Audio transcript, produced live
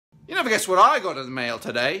You never guess what I got in the mail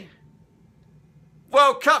today?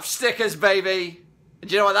 World Cup stickers, baby! And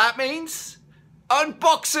do you know what that means?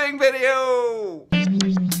 Unboxing video!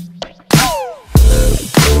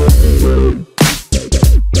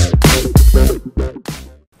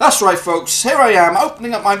 That's right, folks. Here I am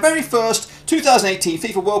opening up my very first 2018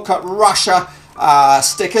 FIFA World Cup Russia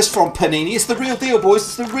stickers from Panini. It's the real deal, boys.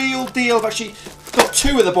 It's the real deal. I've actually got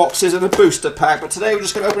two of the boxes and a booster pack, but today we're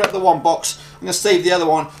just going to open up the one box. I'm going to save the other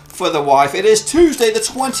one for the wife. It is Tuesday the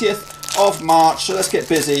 20th of March, so let's get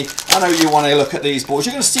busy. I know you want to look at these, boys.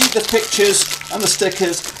 You're going to see the pictures and the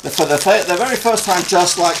stickers for the very first time,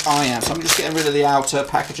 just like I am. So I'm just getting rid of the outer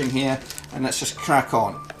packaging here, and let's just crack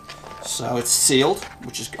on. So it's sealed,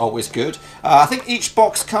 which is always good. I think each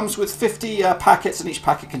box comes with 50 packets, and each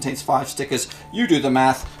packet contains 5 stickers. You do the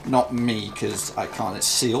math, not me, because I can't. It's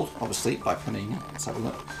sealed, obviously, by Panini. Let's have a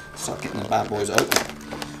look. Start getting the bad boys open.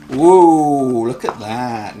 Whoa, look at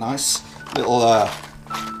that. Nice little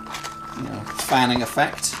fanning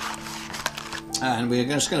effect. And we're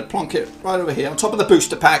just going to plonk it right over here on top of the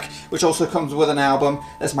booster pack, which also comes with an album.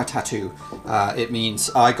 There's my tattoo. It means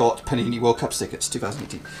I got Panini World Cup stickers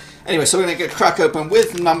 2018. Anyway, so we're going to get a crack open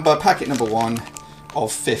with packet number 1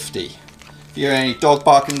 of 50. If you hear any dog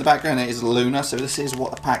barking in the background, it is Luna. So this is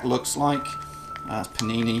what the pack looks like.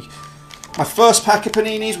 Panini. My first pack of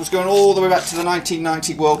Paninis was going all the way back to the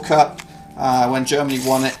 1990 World Cup when Germany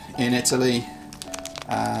won it in Italy.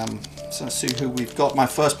 So let's see who we've got. My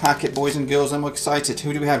first packet, boys and girls. I'm excited.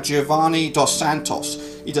 Who do we have? Giovanni Dos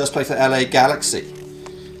Santos. He does play for LA Galaxy.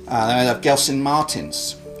 Then we have Gelson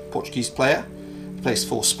Martins, Portuguese player. He plays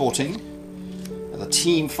for Sporting. The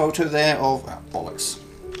team photo there of bollocks.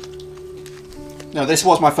 No, this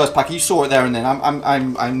was my first pack. You saw it there and then.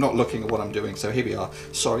 I'm not looking at what I'm doing. So here we are.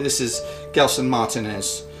 Sorry, this is Gelson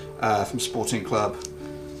Martinez from Sporting Club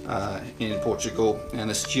in Portugal, and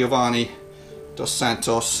this is Giovanni Dos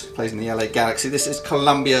Santos, plays in the LA Galaxy. This is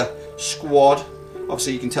Colombia squad.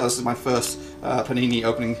 Obviously you can tell this is my first Panini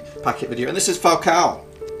opening packet video. And this is Falcao.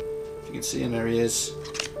 If you can see him, there he is.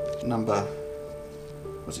 Number,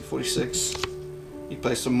 what's he, 46? He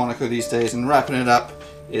plays for Monaco these days. And wrapping it up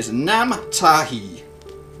is Nam Tahi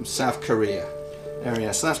from South Korea. There he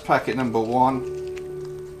is. So that's packet number 1.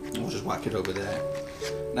 We'll just whack it over there.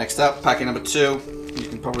 Next up, packet number 2. You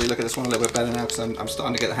can probably look at this one a little bit better now because I'm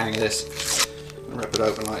starting to get the hang of this. Rip it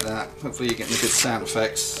open like that. Hopefully you're getting the good sound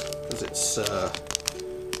effects because it's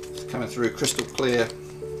coming through crystal clear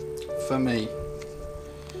for me.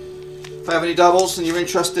 If I have any doubles and you're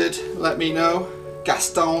interested, let me know.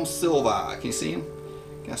 Gaston Silva, can you see him?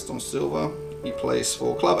 Gaston Silva. He plays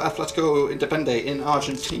for Club Atletico Independiente in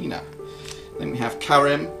Argentina. Then we have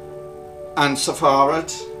Karim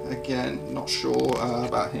Ansafarad. Again, not sure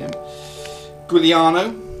about him.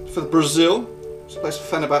 Giuliano for Brazil. He plays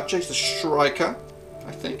for Fenerbahce. He's the striker,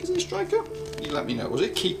 I think. Is he a striker? You let me know. Was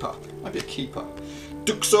it a keeper? Might be a keeper.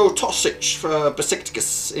 Duxo Tosic for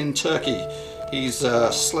Besiktas in Turkey. He's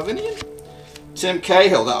Slovenian. Tim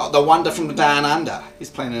Cahill, the wonder from the Down Under. He's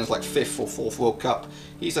playing in his like 5th or 4th World Cup.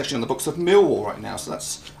 He's actually on the books of Millwall right now, so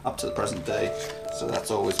that's up to the present day. So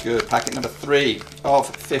that's always good. Packet number 3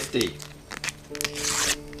 of 50.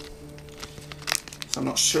 So I'm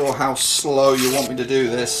not sure how slow you want me to do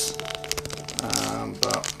this.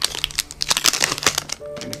 But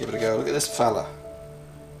I'm going to give it a go. Look at this fella.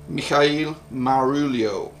 Mikhail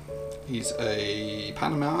Marulio. He's a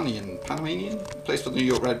Panamanian. He plays for the New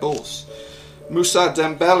York Red Bulls. Moussa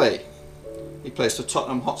Dembele. He plays for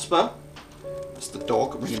Tottenham Hotspur. That's the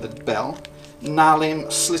dog ringing the bell. Nalim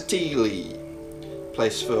Slitili.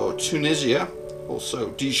 Plays for Tunisia.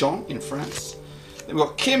 Also Dijon in France. Then we've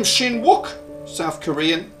got Kim Shin-wook, South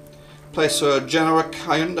Korean. Plays for Genoa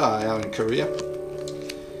Hyundai out in Korea.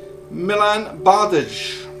 Milan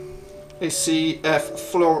Bardej, ACF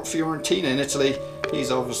Fiorentina in Italy.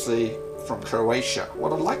 He's obviously from Croatia.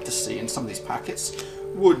 What I'd like to see in some of these packets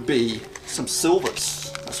would be some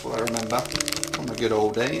silvers. That's what I remember from the good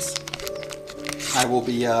old days. I will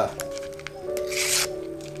be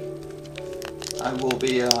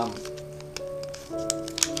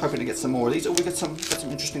hoping to get some more of these. Oh, we got some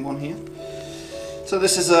interesting one here. So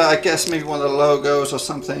this is, I guess, maybe one of the logos or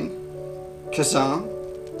something. Kazan,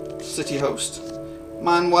 city host.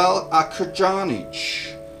 Manuel Akrajanic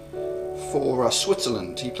for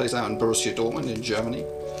Switzerland. He plays out in Borussia Dortmund in Germany.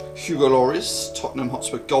 Hugo Lloris, Tottenham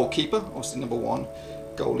Hotspur goalkeeper, obviously number 1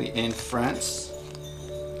 goalie in France.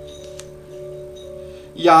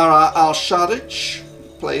 Yara Al-Shadic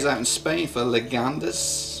plays out in Spain for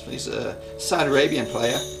Legandes. He's a Saudi Arabian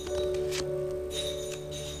player.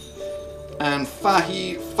 And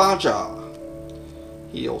Fahi Fajar.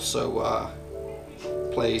 He also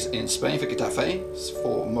plays in Spain for Getafe,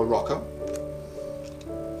 for Morocco.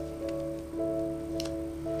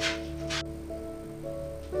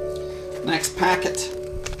 Next packet.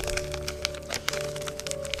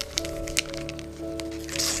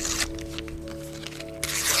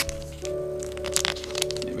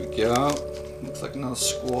 Here we go. Looks like another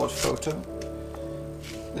squad photo.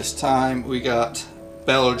 This time we got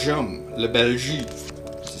Belgium, Le Belgique,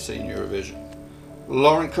 as they say in Eurovision.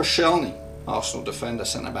 Laurent Koscielny, Arsenal defender,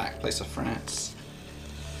 centre-back, plays for France.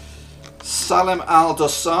 Salem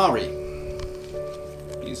Al-Dossari,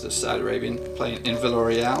 he's a Saudi Arabian, playing in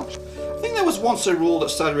Villarreal. I think there was once a rule that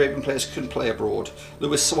Saudi Arabian players couldn't play abroad.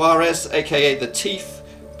 Luis Suarez, aka the Teeth,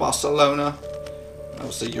 Barcelona,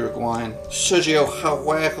 obviously Uruguayan. Sergio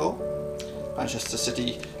Aguero, Manchester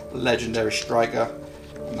City, legendary striker.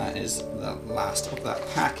 And that is the last of that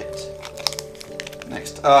packet.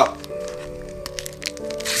 Next up,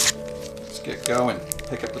 let's get going.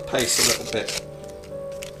 Pick up the pace a little bit.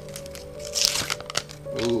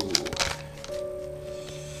 Ooh.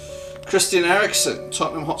 Christian Eriksen,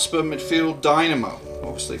 Tottenham Hotspur midfield dynamo,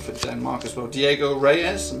 obviously for Denmark as well. Diego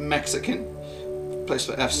Reyes, Mexican, plays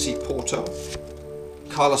for FC Porto.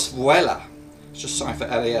 Carlos Vela, just signed for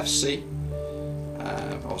LAFC,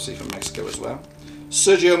 obviously from Mexico as well.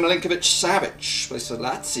 Sergio Milinkovic-Savic, plays for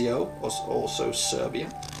Lazio, also Serbia.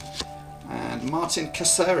 And Martin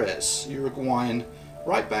Caceres, Uruguayan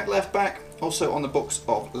right back, left back, also on the books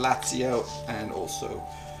of Lazio and also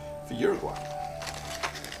for Uruguay.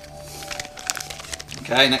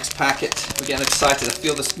 Okay, next packet. We're getting excited. I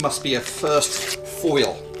feel this must be a first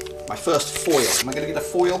foil. My first foil. Am I going to get a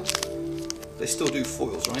foil? They still do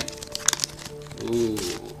foils, right? Ooh.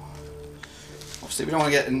 Obviously, we don't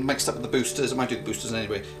want to get mixed up with the boosters. I might do the boosters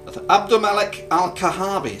anyway. Abdulmalik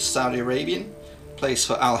Al-Kahabi, Saudi Arabian, plays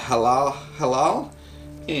for Al-Hilal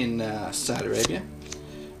in Saudi Arabia.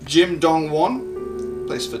 Jim Dong-won,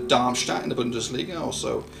 plays for Darmstadt in the Bundesliga,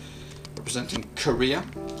 also representing Korea.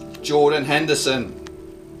 Jordan Henderson,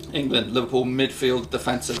 England, Liverpool midfield,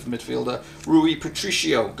 defensive midfielder. Rui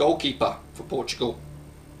Patricio, goalkeeper for Portugal,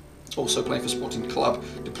 also playing for Sporting Club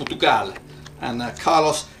de Portugal. And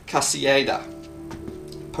Carlos Casieda,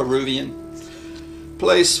 Peruvian,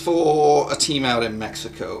 plays for a team out in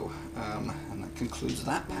Mexico. And that concludes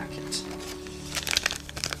that packet.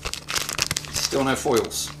 Still no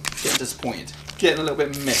foils. Getting disappointed. Getting a little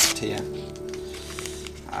bit miffed here.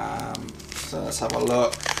 So let's have a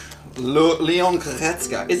look. Leon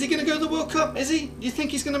Goretzka. Is he going to go to the World Cup? Is he? Do you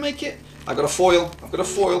think he's going to make it? I've got a foil. I've got a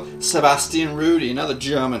foil. Sebastian Rudy, another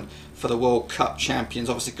German for the World Cup champions.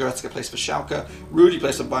 Obviously, Goretzka plays for Schalke. Rudy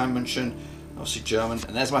plays for Bayern München. Obviously, German.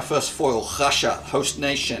 And there's my first foil. Russia, host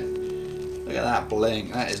nation. Look at that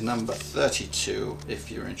bling. That is number 32, if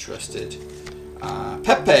you're interested.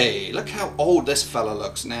 Pepe. Look how old this fella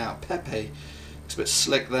looks now. Pepe. Looks a bit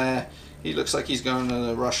slick there. He looks like he's going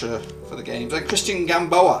to Russia for the games. And Christian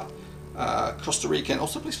Gamboa, Costa Rican,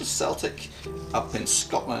 also plays for Celtic up in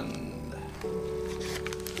Scotland.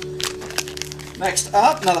 Next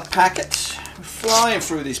up, another packet. We're flying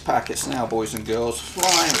through these packets now, boys and girls.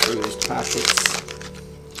 Flying through these packets.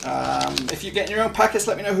 If you're getting your own packets,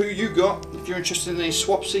 let me know who you got. If you're interested in any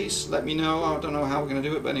swapsies, let me know. I don't know how we're going to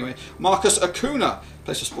do it, but anyway. Marcus Acuna,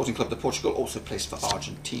 plays for Sporting Club de Portugal, also plays for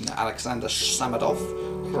Argentina. Alexander Samadov,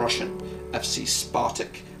 Russian, FC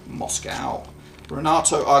Spartak, Moscow.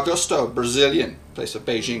 Renato Augusto, Brazilian, plays for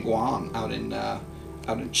Beijing Guan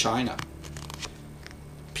out in China.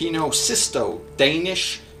 Pino Sisto,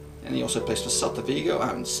 Danish, and he also plays for Celta Vigo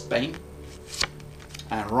out in Spain.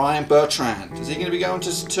 And Ryan Bertrand, is he going to be going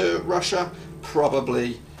to Russia?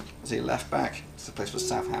 Probably. Is he left back? He's the place for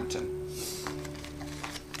Southampton.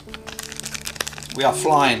 We are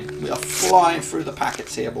flying. We are flying through the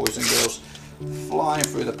packets here, boys and girls. Flying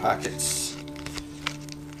through the packets.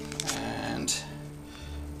 And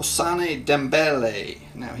Ousmane Dembele.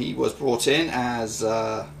 Now he was brought in as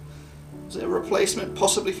was it a replacement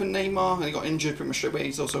possibly for Neymar? And he got injured pretty much straight away.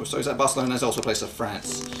 He's also, so he's at Barcelona. He's also plays for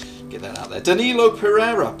France. Get that out there. Danilo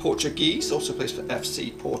Pereira, Portuguese, also plays for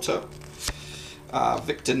FC Porto.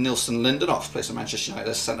 Victor Nilsson Lindelof plays for Manchester United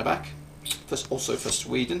as centre-back, also for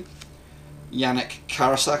Sweden. Yannick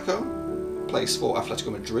Karasako plays for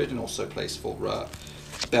Atletico Madrid and also plays for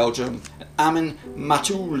Belgium. And Amin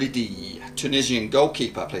Matoulidi, Tunisian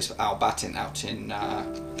goalkeeper, plays for Al Batin out in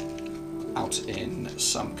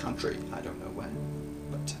some country. I don't know where,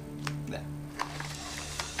 but there.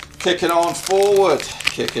 Kicking on forward.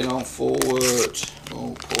 Kicking on forward.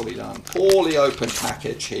 Oh, poorly done. Poorly opened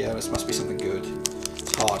package here. This must be something good.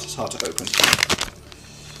 It's hard to open.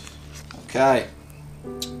 Okay.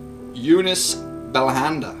 Yunus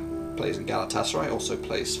Belhanda plays in Galatasaray, also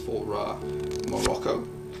plays for Morocco.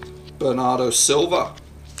 Bernardo Silva,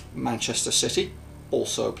 Manchester City,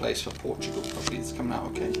 also plays for Portugal. Hopefully it's coming out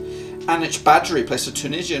okay. Anic Badri plays for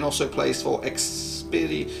Tunisia and also plays for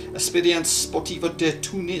Experience Sportiva de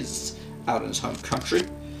Tunis out in his home country.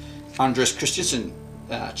 Andres Christensen,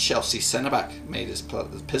 Chelsea centre-back, made his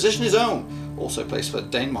position his own, also plays for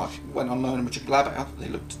Denmark, went on loan in Mönchengladbach. They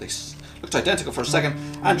looked identical for a second.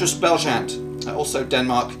 Andres Beljand, also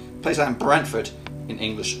Denmark, plays out in Brentford in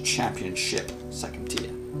English Championship, second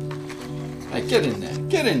tier. Hey, get in there,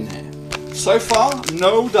 get in there. So far,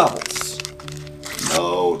 no doubles.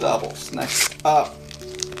 No doubles. Next up,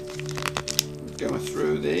 going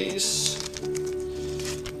through these.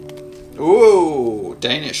 Ooh,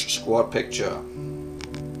 Danish squad picture.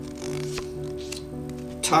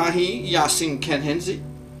 Tahi Yasin Kenhenzi,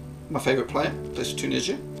 my favourite player, plays for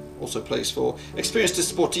Tunisia. Also plays for Experience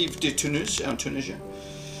Sportive de Tunisia. He's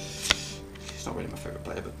not really my favourite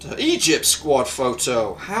player, but Egypt squad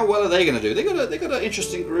photo. How well are they going to do? They got an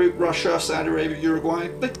interesting group: Russia, Saudi Arabia, Uruguay.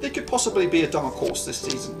 They could possibly be a dark horse this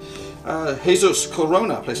season. Jesus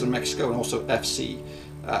Corona plays for Mexico and also FC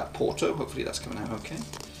Porto. Hopefully that's coming out okay.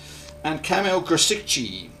 And Kamil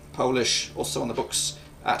Grosicki, Polish, also on the books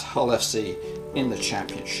at Hull FC in the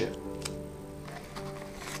Championship.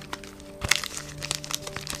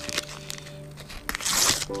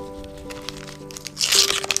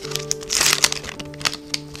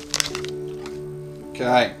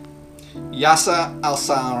 Okay, Yasser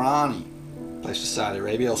Al-Sahrani plays for Saudi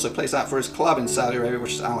Arabia, also plays out for his club in Saudi Arabia,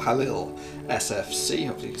 which is Al Halil SFC.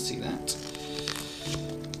 Hopefully you can see that.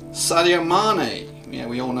 Sadio Mane, yeah,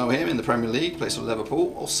 we all know him in the Premier League, plays for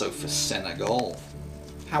Liverpool, also for Senegal.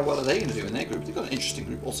 How well are they going to do in their group? They've got an interesting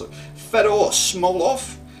group also. Fedor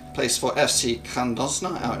Smolov plays for FC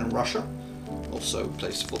Krasnodar out in Russia, also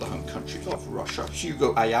plays for the home country of Russia.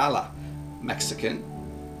 Hugo Ayala, Mexican,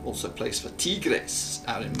 also plays for Tigres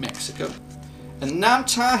out in Mexico. And Nam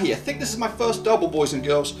Tahi, I think this is my first double, boys and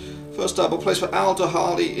girls. First double, plays for Al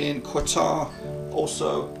Dahali in Qatar,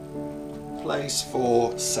 also plays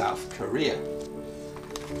for South Korea.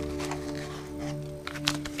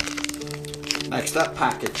 Next up,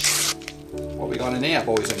 package. What we got in here,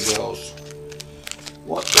 boys and girls?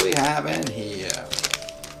 What do we have in here?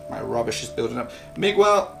 My rubbish is building up.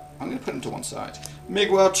 Miguel, I'm going to put him to one side.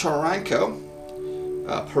 Miguel Taranco,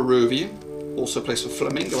 Peruvian, also plays for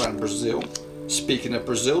Flamengo and Brazil. Speaking of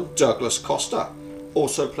Brazil, Douglas Costa,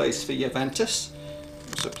 also plays for Juventus,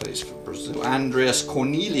 also plays for Brazil. Andreas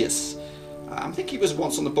Cornelius, I think he was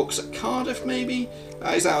once on the books at Cardiff maybe.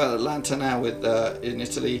 He's out at Atlanta now with in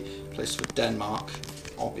Italy, plays for Denmark,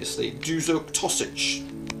 obviously. Duzo Tosic,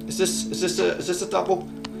 is this a double?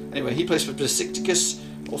 Anyway, he plays for Besiktas,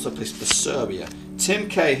 also plays for Serbia. Tim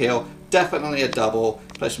Cahill, definitely a double,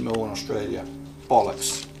 plays for Melbourne, Australia.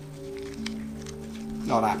 Bollocks.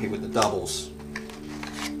 Not happy with the doubles.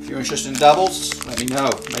 If you're interested in doubles, let me know.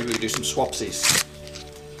 Maybe we can do some swapsies.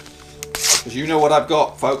 Because you know what I've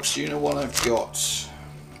got, folks. You know what I've got.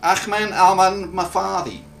 Ahmed Alman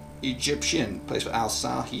Mafadi, Egyptian, plays for Al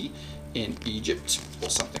Sahi in Egypt, or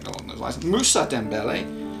something along those lines. Moussa Dembele,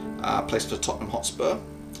 plays for Tottenham Hotspur,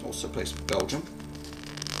 also plays for Belgium.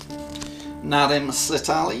 Nadim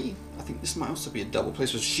Slitali, I think this might also be a double,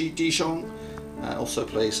 plays for Dijon, also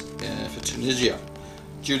plays for Tunisia.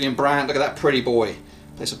 Julian Brandt, look at that pretty boy,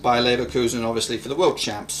 plays for Bayer Leverkusen, obviously for the world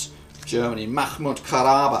champs. Germany. Mahmoud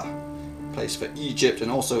Karaba plays for Egypt, and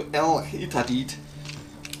also El Hitadid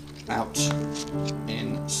out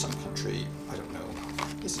in some country, I don't know,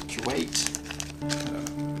 is it Kuwait? I don't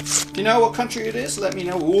know. If you know what country it is, let me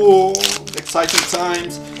know. Whoa, exciting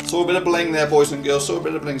times. Saw a bit of bling there, boys and girls, saw a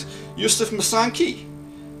bit of blings. Yusuf Masanki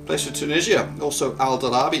plays for Tunisia, also Al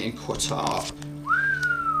Darabi in Qatar.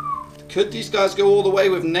 Could these guys go all the way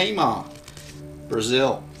with Neymar?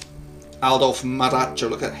 Brazil. Adolf Maracho,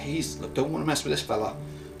 look at, look, don't want to mess with this fella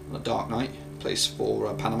on a dark night, plays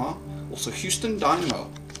for Panama, also Houston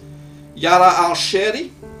Dynamo. Yara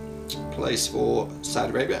Al-Sheri plays for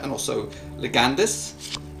Saudi Arabia, and also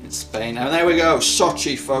Legandes in Spain. And there we go,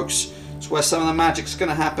 Sochi, folks. It's where some of the magic's going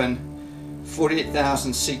to happen.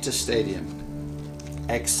 48,000 seater stadium.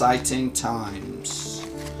 Exciting times.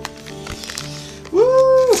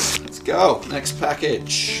 Woo! Let's go. Next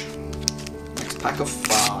package. Next pack of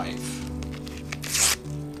 5.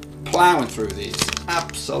 Plowing through these.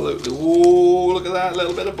 Absolutely. Ooh, look at that.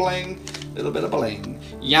 Little bit of bling. Little bit of bling.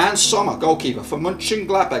 Jan Sommer, goalkeeper for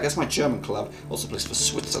Mönchengladbach. That's my German club. Also plays for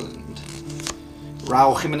Switzerland.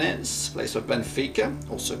 Raul Jimenez plays for Benfica.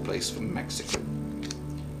 Also plays for Mexico.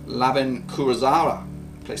 Lavin Kurzawa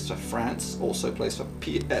plays for France, also plays for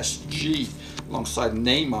PSG alongside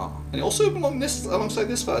Neymar. And also alongside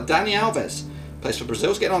this fella, Dani Alves, plays for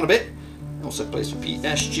Brazil, he's getting on a bit. Also plays for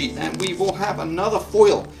PSG. And we will have another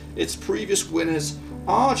foil. It's previous winners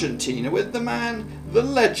Argentina, with the man, the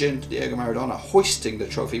legend, Diego Maradona, hoisting the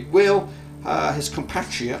trophy. Will his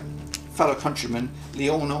compatriot, fellow countryman,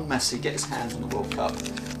 Lionel Messi, get his hands on the World Cup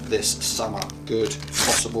this summer? Good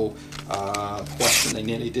possible question. They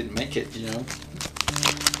nearly didn't make it, you know.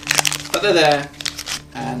 But they're there,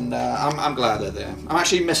 and I'm glad they're there. I'm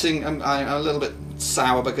actually missing, I'm a little bit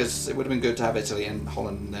sour because it would have been good to have Italy and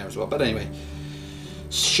Holland in there as well. But anyway,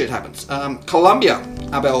 shit happens. Colombia,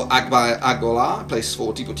 Abel Aguilar plays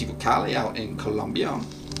for Deportivo Cali out in Colombia.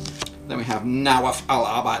 Then we have Nawaf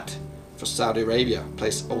Al-Abad for Saudi Arabia,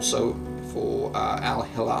 plays also for Al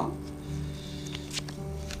Hilal.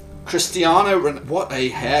 Cristiano, what a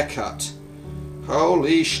haircut.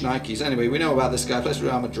 Holy shnikes. Anyway, we know about this guy, plays for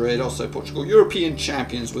Real Madrid, also Portugal. European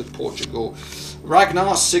champions with Portugal.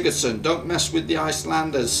 Ragnar Sigurdsson, don't mess with the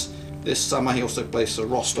Icelanders. This summer he also plays for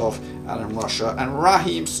Rostov out in Russia. And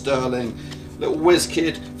Raheem Sterling, little whiz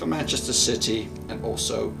kid for Manchester City and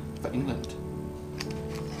also for England.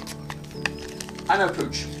 I know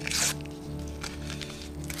Pooch.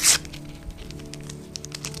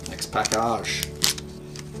 Next package.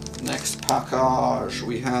 Next package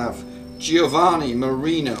we have Giovanni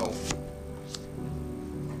Marino.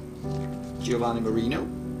 Giovanni Marino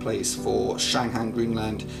plays for Shanghai,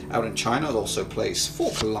 Greenland out in China. It also plays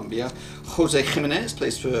for Colombia. Jose Jimenez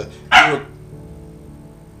plays for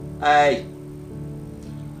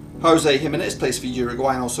Jose Jimenez plays for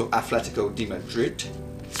Uruguay and also Atletico de Madrid.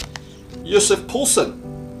 Yusuf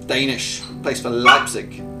Poulsen, Danish, plays for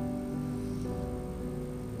Leipzig.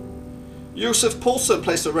 Yusuf Poulsen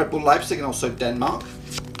plays for Red Bull Leipzig and also Denmark.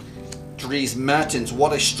 Dries Mertens,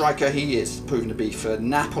 what a striker he is, proven to be for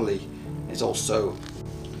Napoli, is also.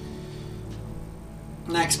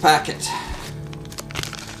 Next packet.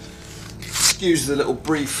 Excuse the little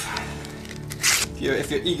brief.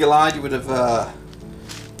 If you're eagle-eyed, you would have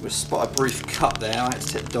spotted a brief cut there. I had to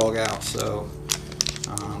take the dog out, so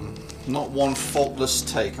not one faultless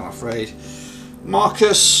take, I'm afraid.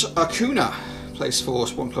 Marcus Acuna plays for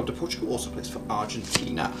Sporting Club de Portugal, also plays for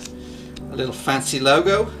Argentina. A little fancy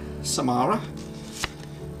logo, Samara.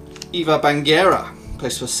 Eva Banguera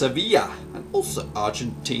plays for Sevilla and also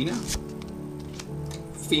Argentina.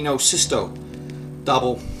 Fino Sisto,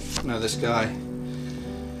 double, know this guy.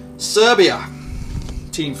 Serbia,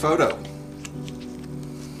 team photo.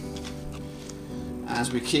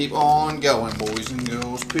 As we keep on going, boys and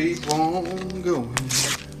girls, keep on going.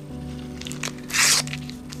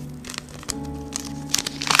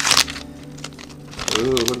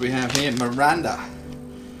 Ooh, what do we have here? Miranda,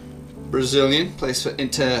 Brazilian, plays for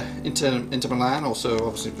Inter Milan, also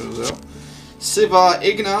obviously Brazil. Sivar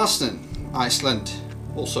Ignarsson, Iceland,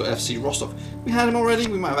 also FC Rostov. We had him already,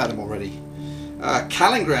 we might have had him already.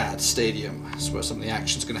 Kaliningrad Stadium, that's where some of the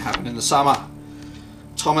action's going to happen in the summer.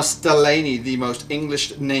 Thomas Delaney, the most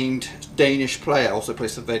English named Danish player, also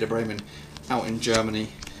plays for Werder Bremen out in Germany.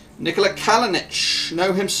 Nikola Kalinic,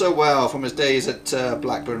 know him so well from his days at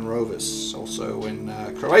Blackburn Rovers, also in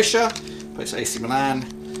Croatia, plays for AC Milan.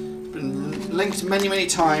 Been linked many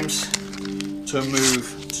times to a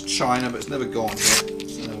move to China, but it's never gone yet.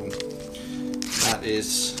 So that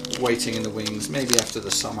is waiting in the wings, maybe after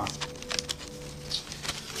the summer.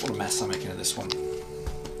 What a mess I'm making of this one.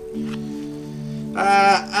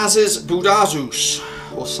 Aziz Budazus,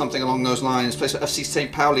 or something along those lines, plays for FC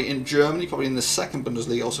St. Pauli in Germany, probably in the second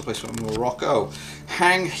Bundesliga, also plays for Morocco.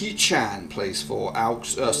 Hang Hee-chan plays for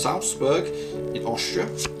Salzburg in Austria,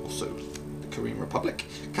 also the Korean Republic.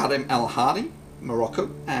 Karim El Hadi, Morocco,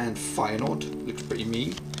 and Feyenoord, looks pretty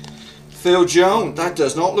mean. Phil Jones, that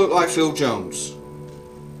does not look like Phil Jones.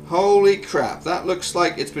 Holy crap, that looks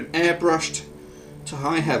like it's been airbrushed to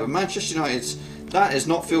high heaven. Manchester United's, that is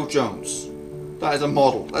not Phil Jones. That is a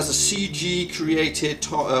model. That's a CG created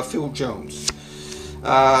Phil Jones.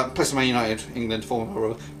 Plays for Man United, England,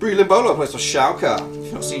 former. Brie Limbolo plays for Schalke. If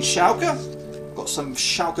you've not seen Schalke, I've got some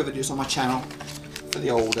Schalke videos on my channel for the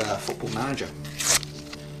old Football Manager.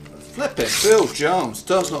 Flipping Phil Jones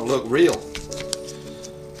does not look real.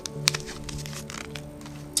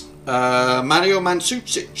 Mario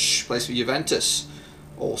Mandzukic plays for Juventus,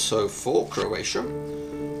 also for Croatia.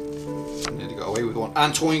 Nearly got away with one.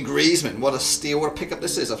 Antoine Griezmann, what a steal, what a pickup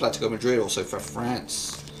this is. Atletico Madrid, also for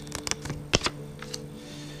France.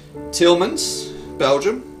 Tillmans,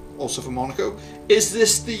 Belgium, also for Monaco. Is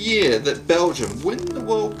this the year that Belgium win the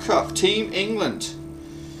World Cup? Team England.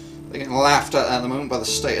 They're getting laughed at the moment by the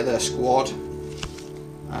state of their squad.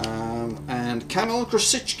 And And Kamil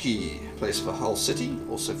Krasicki plays for Hull City,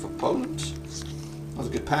 also for Poland. That was a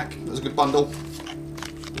good pack. That was a good bundle.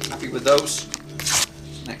 Happy with those.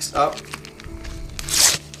 Next up,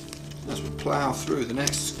 as we plough through the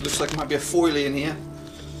next, looks like it might be a foilie in here.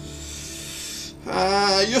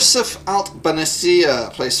 Youssef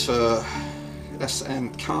Al-Benassir plays for SM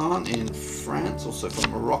Khan in France, also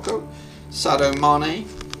from Morocco. Sadio Mane,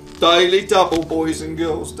 daily double, boys and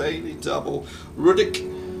girls, daily double.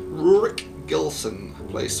 Rurik Gilson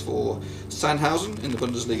plays for Sandhausen in the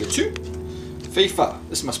Bundesliga 2. FIFA,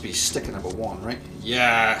 this must be sticker number 1, right?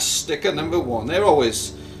 Yeah, sticker number 1. They're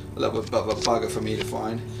always a little bit of a bugger for me to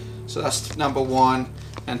find. So that's number 1.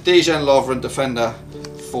 And Dejan Lovren, defender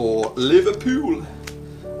for Liverpool.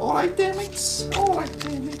 Alright, damn it. Alright,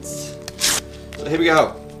 damn it. So here we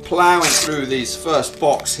go. Ploughing through these first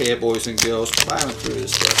box here, boys and girls. Ploughing through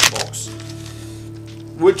this first box.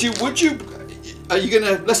 Are you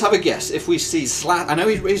gonna, let's have a guess. If we see I know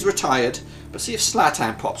he's retired, but see if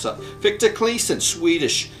Zlatan pops up. Victor Claesson,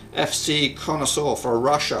 Swedish FC connoisseur for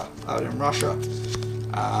Russia, out in Russia.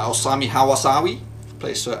 Osami Hawasawi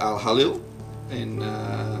plays for Al Halil in,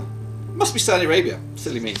 must be Saudi Arabia,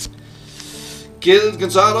 silly me.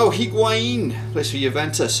 Gonzalo Higuain plays for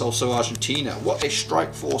Juventus, also Argentina. What a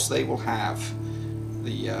strike force they will have.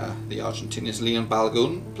 The Argentinians. Leon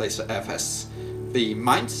Balogun plays for FSV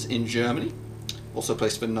Mainz in Germany, also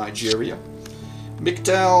plays for Nigeria.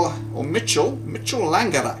 Mitchell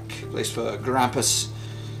Langerak plays for Grampus,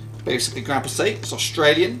 basically Grampus 8, it's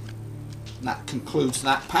Australian. And that concludes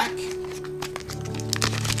that pack.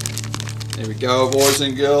 There we go, boys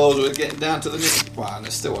and girls, we're getting down to the next one. Well,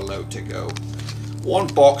 there's still a load to go. One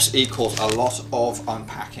box equals a lot of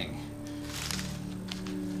unpacking.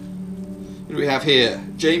 What do we have here?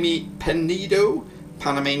 Jamie Penido,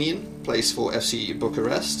 Panamanian, plays for FC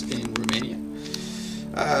Bucharest in Romania.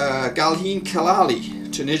 Galhin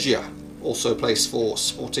Kalali, Tunisia, also plays for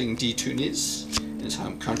Sporting de Tunis in his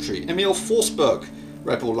home country. Emil Forsberg,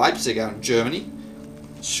 Red Bull Leipzig out in Germany.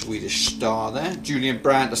 Swedish star there. Julian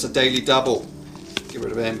Brandt, that's a daily double. Get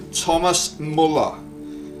rid of him. Thomas Muller,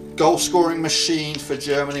 goal scoring machine for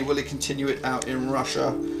Germany. Will he continue it out in Russia?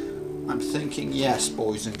 I'm thinking yes,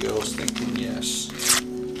 boys and girls, thinking yes.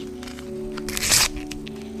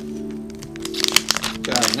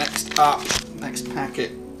 Okay, next up, next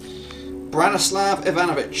packet. Branislav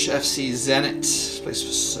Ivanovic, FC Zenit, plays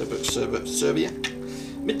for Serbia.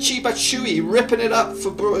 Michi Batshuayi ripping it up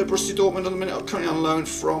for Borussia Dortmund on the minute, currently on loan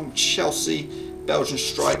from Chelsea, Belgian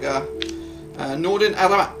striker. Nordin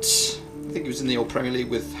Aramat, I think he was in the old Premier League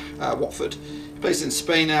with Watford. He plays in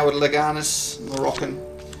Spain now with Leganes, Moroccan.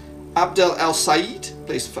 Abdel El Said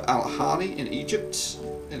plays for Al Ahly in Egypt,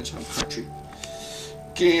 in his home country.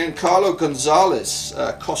 Giancarlo Gonzalez,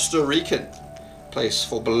 Costa Rican, plays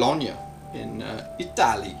for Bologna in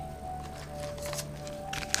Italy.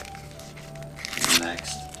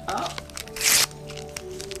 Next up,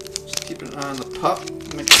 just keeping an eye on the pup,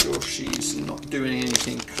 make sure she's not doing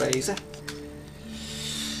anything crazy.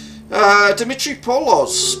 Dmitry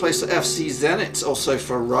Polos plays for FC Zenit, also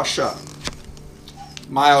for Russia.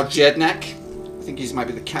 Mail Jednak, I think he might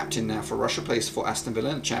be the captain now for Russia, plays for Aston Villa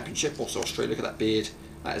in the Championship, also Australia. Look at that beard,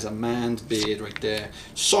 that is a man's beard right there.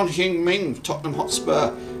 Son Heung-min, Tottenham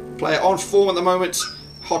Hotspur, player on form at the moment,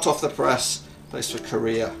 hot off the press, plays for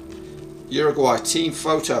Korea. Uruguay team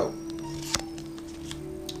photo.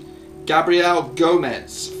 Gabriel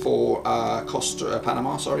Gomez for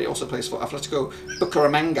Panama, sorry, also plays for Atletico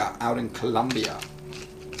Bucaramanga out in Colombia.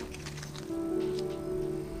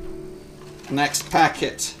 Next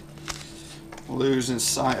packet. Losing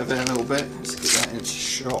sight of it a little bit. Let's get that into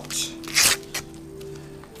shot.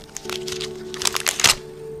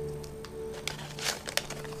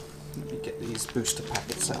 Let me get these booster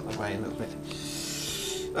packets out of the way a little bit.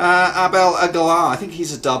 Abel Aguilar, I think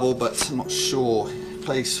he's a double, but I'm not sure. He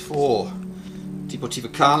plays for Deportivo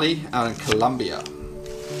Cali out in Colombia.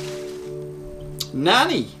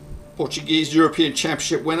 Nani, Portuguese European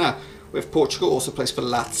Championship winner with Portugal, also plays for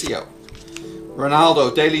Lazio.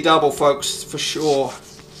 Ronaldo, daily double, folks, for sure.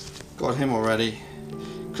 Got him already.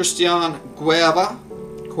 Cristiano Guerra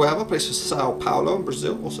plays for Sao Paulo in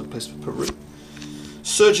Brazil, also plays for Peru.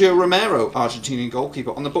 Sergio Romero, Argentinian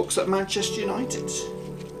goalkeeper, on the books at Manchester United.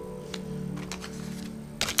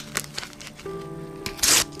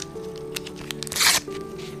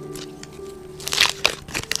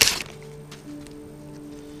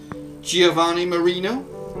 Giovanni Marino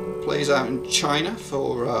plays out in China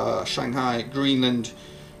for Shanghai Greenland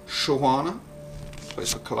Shuana,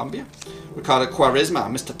 plays for Colombia. Ricardo Quaresma,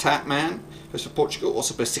 Mr. Tatman, plays for Portugal,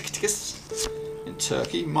 also Besiktas. in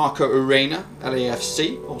Turkey. Marco Urena,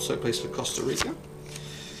 LAFC, also plays for Costa Rica.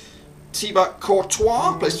 Thibaut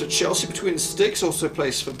Courtois plays for Chelsea between the sticks, also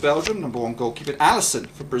plays for Belgium, #1 goalkeeper. Alisson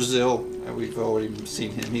for Brazil, we've already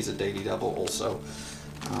seen him, he's a daily double also.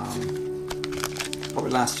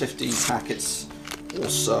 Probably last 15 packets or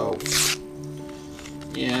so.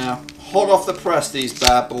 Yeah, hot off the press these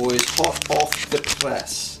bad boys, hot off the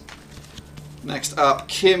press. Next up,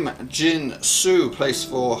 Kim Jin-soo plays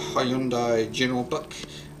for Hyundai Jeonbuk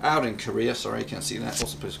out in Korea. Sorry, you can't see that.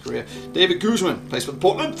 Also plays for Korea. David Guzman plays for the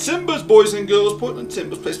Portland Timbers, boys and girls. Portland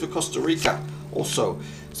Timbers plays for Costa Rica. Also,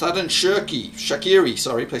 Sadan Shaqiri,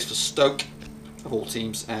 sorry, plays for Stoke, of all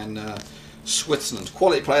teams, and Switzerland.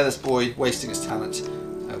 Quality player, this boy, wasting his talent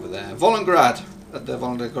over there. Volgograd at the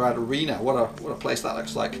Volgograd Arena. What a place that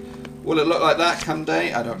looks like. Will it look like that come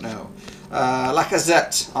day? I don't know.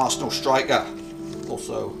 Lacazette, Arsenal striker,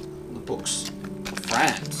 also on the books for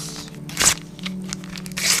France.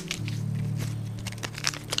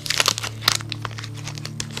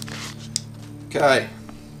 Okay,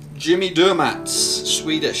 Jimmy Durmaz,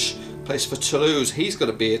 Swedish, plays for Toulouse. He's got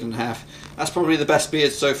a beard and a half. That's probably the best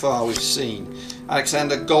beard so far we've seen.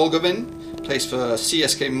 Alexander Golgovin plays for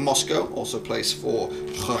CSK Moscow, also plays for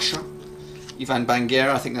Russia. Ivan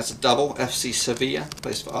Banguera, I think that's a double. FC Sevilla,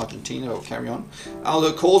 plays for Argentina, or carry on.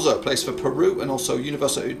 Aldo Corzo plays for Peru, and also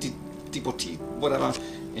Universidad Deportiva, whatever,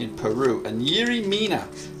 in Peru. And Yuri Mina,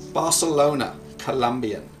 Barcelona,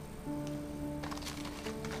 Colombian.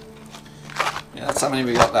 Yeah, that's how many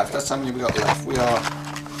we got left. That's how many we got left.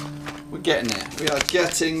 We're getting there. We are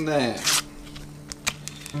getting there.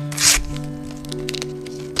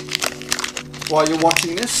 While you're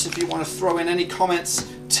watching this, if you want to throw in any comments,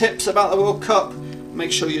 tips about the World Cup,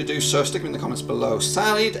 make sure you do so. Stick them in the comments below.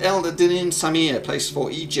 Salid Eldadinin Samir plays for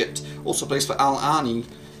Egypt. Also plays for Al Ahly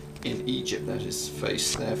in Egypt. There's his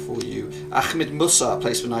face there for you. Ahmed Musa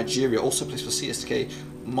plays for Nigeria. Also plays for CSK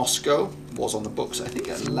Moscow. Was on the books, I think,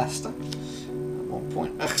 at Leicester at one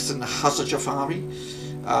point. Ehsan Hazajafari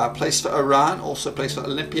plays for Iran. Also plays for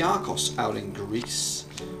Olympiacos out in Greece.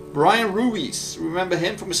 Brian Ruiz, remember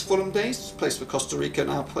him from his Fulham days? Plays for Costa Rica,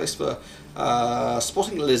 now plays for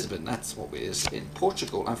Sporting Lisbon, that's what it is, in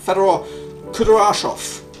Portugal. And Fedor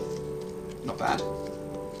Kudryashov, not bad.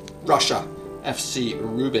 Russia, FC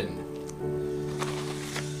Rubin.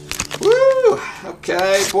 Woo!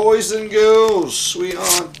 Okay, boys and girls, we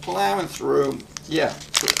are plowing through. Yeah,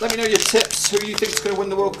 let me know your tips, who you think is going to win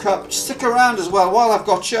the World Cup. Stick around as well while I've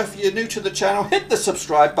got you. If you're new to the channel, hit the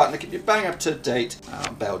subscribe button to keep you bang up to date.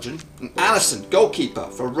 Belgian. And Alisson, goalkeeper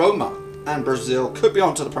for Roma and Brazil, could be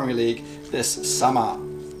on to the Premier League this summer.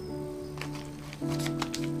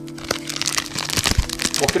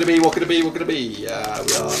 What could it be? What could it be? What could it be? We are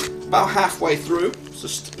about halfway through, so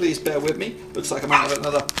please bear with me. Looks like I might have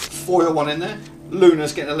another foil one in there.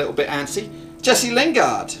 Luna's getting a little bit antsy. Jesse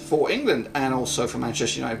Lingard for England and also for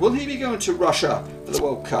Manchester United. Will he be going to Russia for the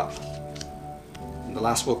World Cup? In the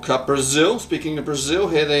last World Cup, Brazil. Speaking of Brazil,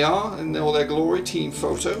 here they are in all their glory. Team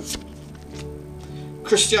photo.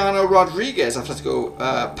 Cristiano Rodriguez, Atletico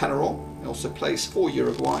Penarol. He also plays for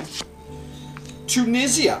Uruguay.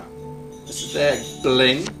 Tunisia. This is their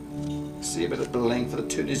bling. See a bit of bling for the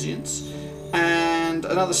Tunisians. And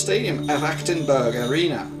another stadium, Erachtenberg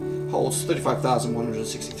Arena, holds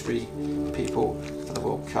 35,163 people for the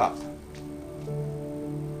World Cup.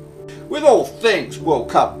 With all things World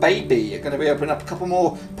Cup, baby, you're going to be opening up a couple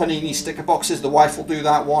more Panini sticker boxes. The wife will do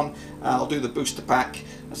that one. I'll do the booster pack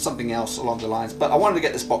and something else along the lines. But I wanted to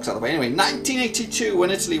get this box out of the way. Anyway, 1982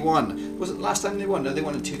 when Italy won. Was it the last time they won? No, they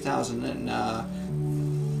won in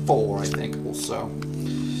 2004, I think, also.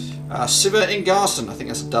 Siver Ingarsson, I think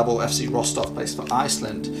that's a double. FC Rostov plays for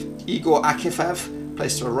Iceland. Igor Akifev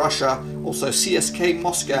plays for Russia. Also CSK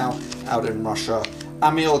Moscow out in Russia.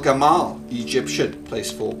 Amil Gamal, Egyptian,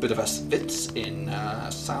 plays for Bidavest in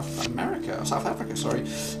South Africa, sorry.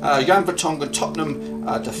 Jan Vertonghen, Tottenham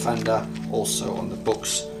defender, also on the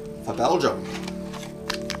books for Belgium.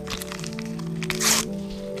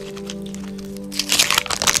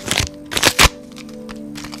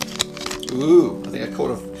 Ooh, I think I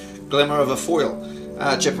caught a glimmer of a foil.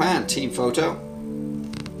 Japan, team photo.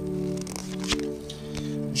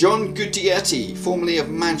 John Guidetti, formerly of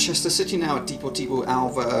Manchester City, now at Deportivo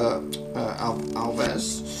Alves.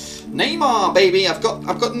 Neymar, baby, I've got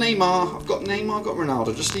Neymar, I've got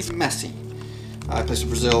Ronaldo, just leave Messi. Plays for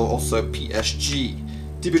Brazil, also PSG.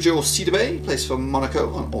 Dibojo Sidibe plays for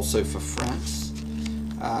Monaco and also for France.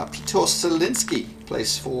 Piotr Zielinski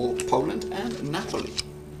plays for Poland and Napoli.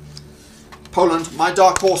 Poland, my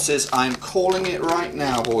dark horses. I'm calling it right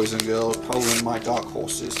now, boys and girls. Poland, my dark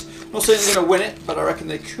horses. Not saying they're going to win it, but I reckon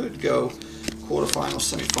they could go quarterfinals,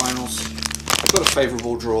 semi-finals. I've got a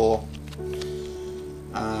favourable draw.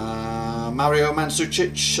 Mario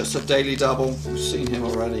Mandzukic, that's a daily double. We've seen him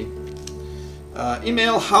already.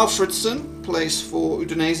 Emil Halfredsson plays for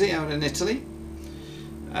Udinese out in Italy.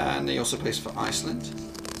 And he also plays for Iceland.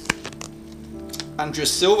 Andres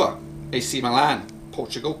Silva, AC Milan,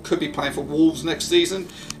 Portugal. Could be playing for Wolves next season.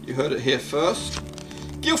 You heard it here first.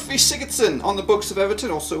 Gylfi Sigurdsson on the books of Everton,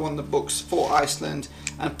 also on the books for Iceland.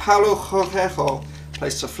 And Paulo Jorgejo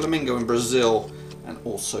plays for Flamengo in Brazil and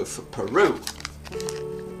also for Peru.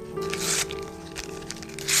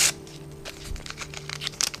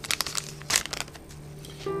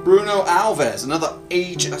 Bruno Alves, another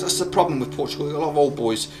age, that's the problem with Portugal, a lot of old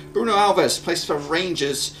boys. Bruno Alves plays for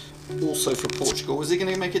Rangers, also for Portugal. Is he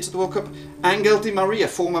going to make it to the World Cup? Angel Di Maria,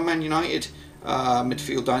 former Man United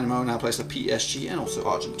midfield dynamo, now plays for PSG and also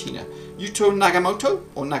Argentina. Yuto Nagamoto,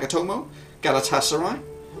 or Nagatomo, Galatasaray,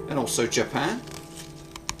 and also Japan.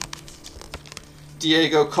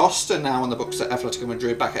 Diego Costa, now on the books at Atletico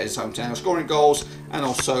Madrid, back at his hometown, scoring goals, and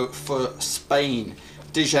also for Spain.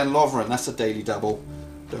 Dejan Lovren, that's a daily double.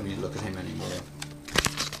 Don't need to look at him anymore.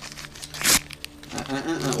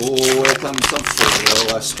 Oh, here comes some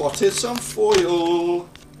foil. I spotted some foil.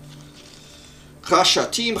 Kasha,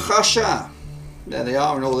 Team Kasha. There they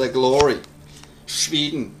are in all their glory.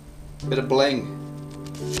 Sweden, bit of bling.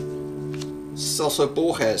 Celso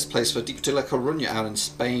Borges plays for Deportivo La Coruña out in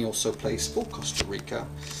Spain, also plays for Costa Rica.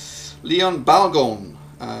 Leon Balgon,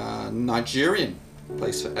 Nigerian,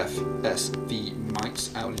 plays for FSV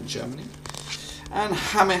Mainz out in Germany. And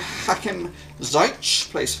Hakim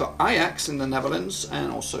Ziyech plays for Ajax in the Netherlands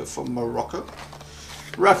and also for Morocco.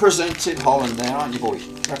 Representing Holland there, aren't you, boy?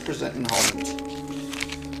 Representing Holland.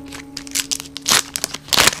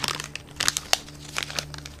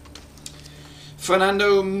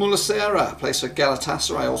 Fernando Muslera plays for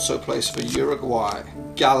Galatasaray, also plays for Uruguay.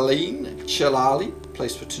 Galine Chelali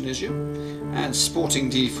plays for Tunisia. And Sporting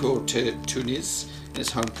D for Tunis in his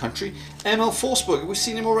home country. Emil Forsberg, we've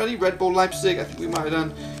seen him already. Red Bull Leipzig, I think we might have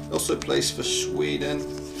done. Also plays for Sweden.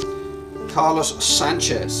 Carlos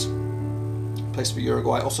Sanchez plays for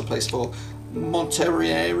Uruguay, also plays for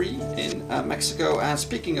Monterrey in Mexico. And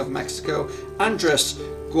speaking of Mexico, Andres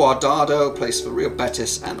Guardado plays for Real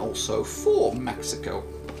Betis and also for Mexico.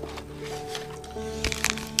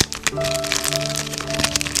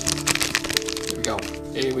 Here we go.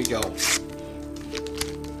 Here we go.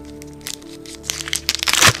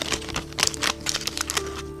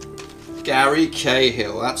 Gary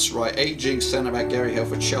Cahill, that's right, aging centre-back Gary Cahill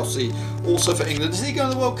for Chelsea, also for England. Is he going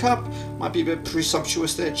to the World Cup? Might be a bit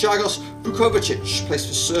presumptuous there. Jagos Vukovic plays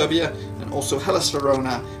for Serbia and also Hellas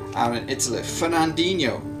Verona out in Italy.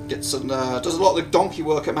 Fernandinho gets some, does a lot of the donkey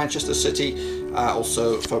work at Manchester City,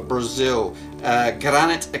 also for Brazil.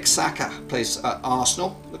 Granit Xhaka plays at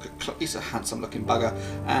Arsenal. Look at, he's a handsome-looking bugger,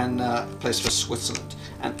 and plays for Switzerland.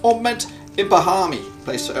 And Ahmed Ibrahimi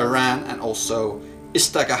plays for Iran and also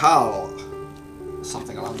Istagahal,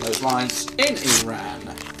 something along those lines, in Iran.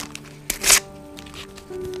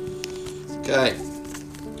 Okay,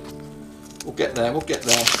 we'll get there, we'll get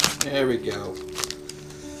there. There we go.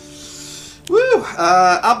 Woo!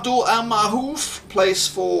 Abdul Al Mahouf plays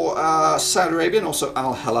for Saudi Arabia and also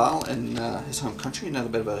Al Hilal in his home country. Another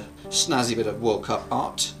bit of a snazzy bit of World Cup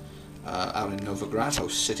art out in Novigrad,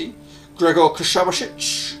 host city. Gregor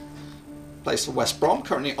Kushabasic plays for West Brom,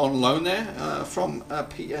 currently on loan there from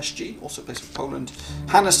PSG, also plays for Poland.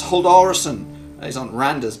 Hannes Holdarsson is on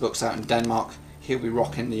Rander's books out in Denmark. He'll be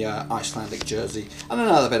rocking the Icelandic jersey. And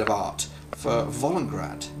another bit of art for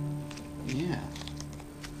Vollengrad. Yeah.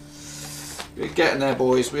 We're getting there,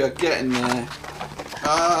 boys. We are getting there.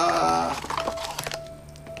 Ah,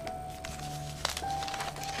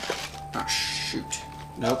 shoot.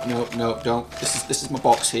 Nope, nope, nope, don't. This is my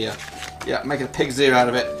box here. Yeah, making a pig's ear out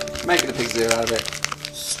of it. Making a pig's ear out of it.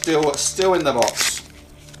 Still in the box.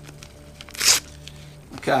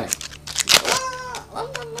 Okay.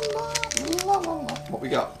 What we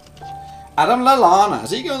got? Adam Lallana.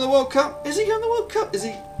 Is he going to the World Cup? Is he going to the World Cup? Is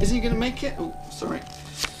he going to make it? Oh, sorry.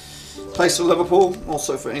 Plays for Liverpool,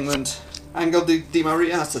 also for England. Angel Di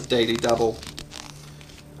Maria, that's a daily double.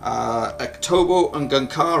 Ektobo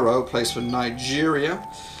Ngankaro plays for Nigeria,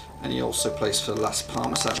 and he also plays for Las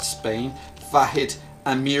Palmas out of Spain. Vahid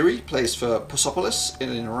Amiri plays for Persepolis in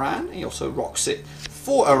Iran. He also rocks it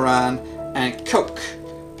for Iran. And Koch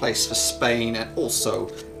plays for Spain and also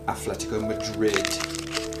Atletico Madrid.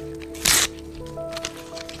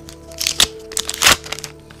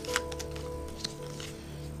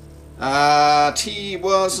 T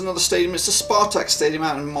was another stadium. It's the Spartak Stadium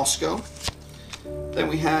out in Moscow. Then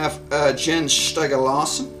we have Jens Steiger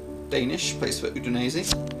Larsen Danish, plays for Udinese.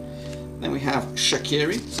 Then we have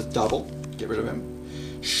Shaqiri, it's a double, get rid of him.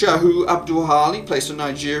 Shahu Abdulhali, plays for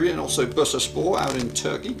Nigeria, and also Bursaspor out in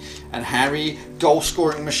Turkey. And Harry,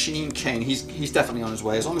 goal-scoring machine Kane. He's definitely on his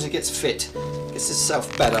way. As long as he gets fit, gets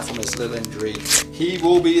himself better from his little injury, he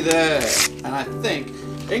will be there. And I think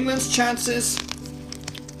England's chances,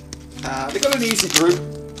 they've got an easy group,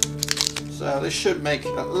 so they should make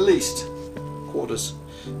at least quarters.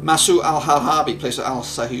 Masu Al-Harhabi plays for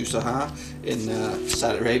Al-Sahu Sahar in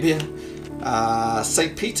Saudi Arabia.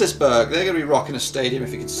 St. Petersburg, they're going to be rocking a stadium,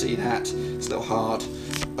 if you can see that. It's a little hard,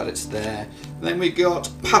 but it's there. Then we got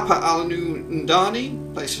Papa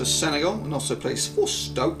Al-Nundani, plays for Senegal and also plays for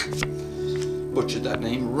Stoke. Butchered that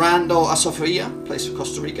name. Randall Asofia, plays for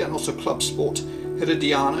Costa Rica, and also Club Sport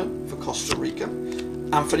Herediano for Costa Rica.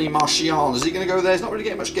 Anthony Martial, is he going to go there? He's not really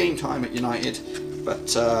getting much game time at United, but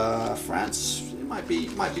France, it might be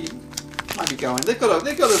going. They've got a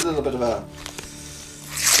little bit of a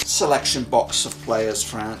selection box of players,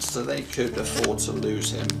 France, so they could afford to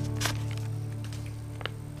lose him.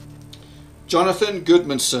 Jonathan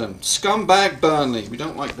Goodmanson, scumbag Burnley. We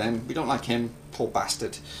don't like them. We don't like him. Poor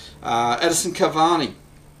bastard. Edison Cavani,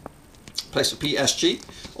 plays for PSG,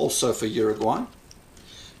 also for Uruguay.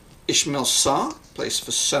 Ismail Sarr, plays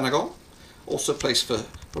for Senegal, also plays for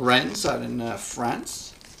Rennes out in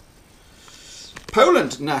France.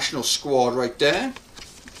 Poland national squad right there.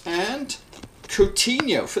 And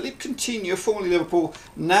Coutinho, Philippe Coutinho, formerly Liverpool,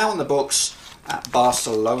 now in the books at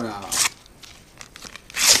Barcelona.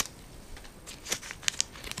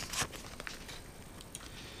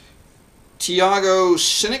 Thiago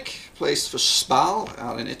Sinic plays for Spal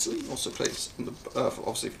out in Italy, also plays on the,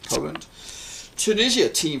 obviously for Poland. Tunisia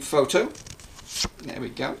team photo, there we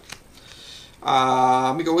go.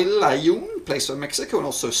 Miguel Layun plays for Mexico and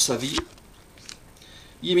also Sevilla.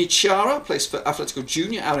 Yimi Chara plays for Atletico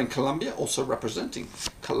Junior out in Colombia, also representing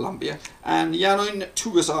Colombia. And Yanin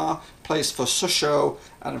Tougazar plays for Sochaux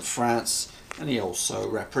out in France, and he also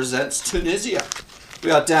represents Tunisia.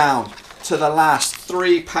 We are down to the last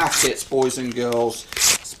 3 packets, boys and girls.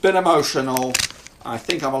 It's been emotional. I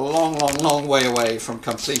think I'm a long way away from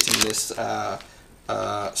completing this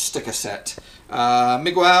sticker set.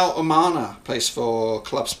 Miguel Umana plays for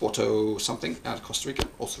Club Sporto something out of Costa Rica,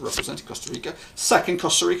 also representing Costa Rica. Second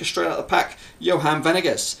Costa Rica straight out of the pack. Johan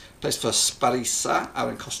Venegas plays for Sparisa out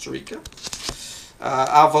in Costa Rica.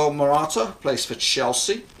 Alvaro Morata plays for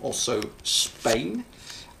Chelsea, also Spain.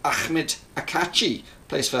 Ahmed Akachi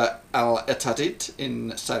plays for Al Ittihad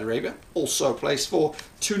in Saudi Arabia, also plays for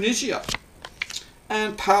Tunisia.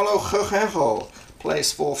 And Paulo Jorgejo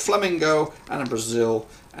plays for Flamengo and in Brazil,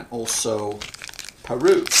 and also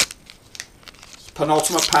Peru.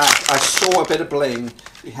 Penultimate pack. I saw a bit of bling.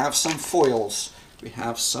 We have some foils. We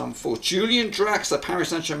have some for Julian Draxler, Paris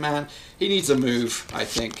Saint-Germain. He needs a move, I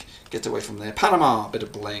think. Get away from there. Panama, a bit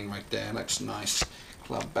of bling right there. Looks nice.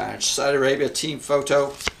 Club badge. Saudi Arabia team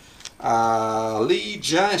photo. Lee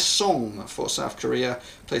Jae-sung for South Korea.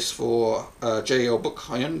 Plays for Jo Book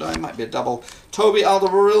Hyundai. Might be a double. Toby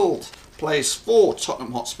Alderweireld plays for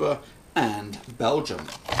Tottenham Hotspur and Belgium.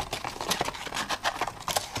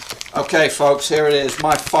 Okay, folks, here it is.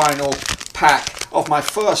 My final pack of my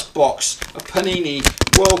first box of Panini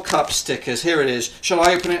World Cup stickers. Here it is. Shall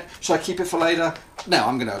I open it? Shall I keep it for later? No,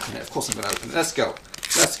 I'm going to open it. Of course I'm going to open it. Let's go.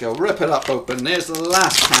 Let's go. Rip it up open. There's the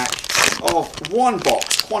last pack of 1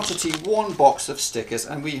 box. Quantity 1 box of stickers.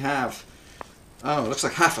 And we have, oh, it looks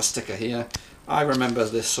like half a sticker here. I remember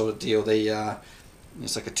this sort of deal.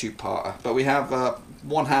 It's like a 2-parter. But we have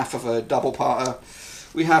 1/2 of a double parter.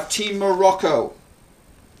 We have Team Morocco.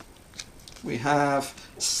 We have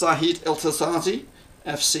Sahid Iltazazi,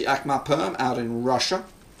 FC Akma Perm out in Russia.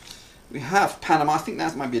 We have Panama. I think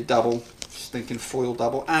that might be a double. Just thinking foil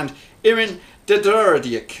double. And Irin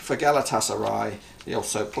Dedurdiak for Galatasaray. He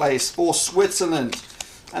also plays for Switzerland.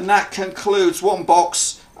 And that concludes 1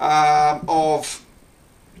 box of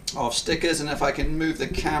stickers. And if I can move the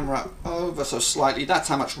camera over so slightly, that's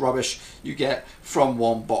how much rubbish you get from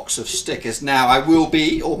 1 box of stickers. Now I will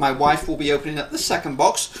be, or my wife will be, opening up the second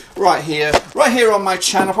box right here on my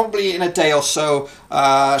channel, probably in a day or so.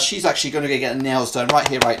 She's actually going to get her nails done right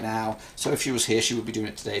here, right now. So if she was here, she would be doing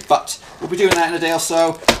it today. But we'll be doing that in a day or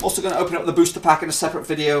so. I'm also going to open up the booster pack in a separate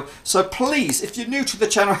video. So please, if you're new to the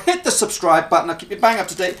channel, hit the subscribe button. I'll keep you bang up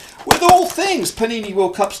to date with all things Panini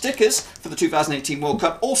World Cup stickers for the 2018 World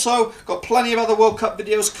Cup. Also Also, got plenty of other World Cup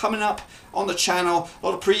videos coming up on the channel. A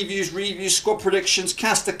lot of previews, reviews, squad predictions,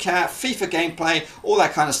 cast a cat, FIFA gameplay, all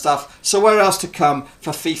that kind of stuff. So where else to come for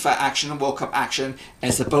FIFA action and World Cup action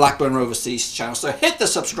is the Blackburn Overseas channel. So hit the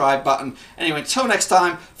subscribe button. Anyway, until next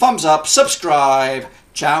time, thumbs up, subscribe.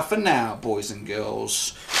 Ciao for now, boys and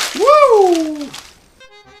girls. Woo!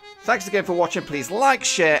 Thanks again for watching. Please like,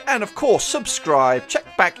 share, and of course subscribe.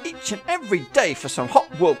 Check back each and every day for some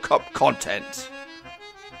hot World Cup content.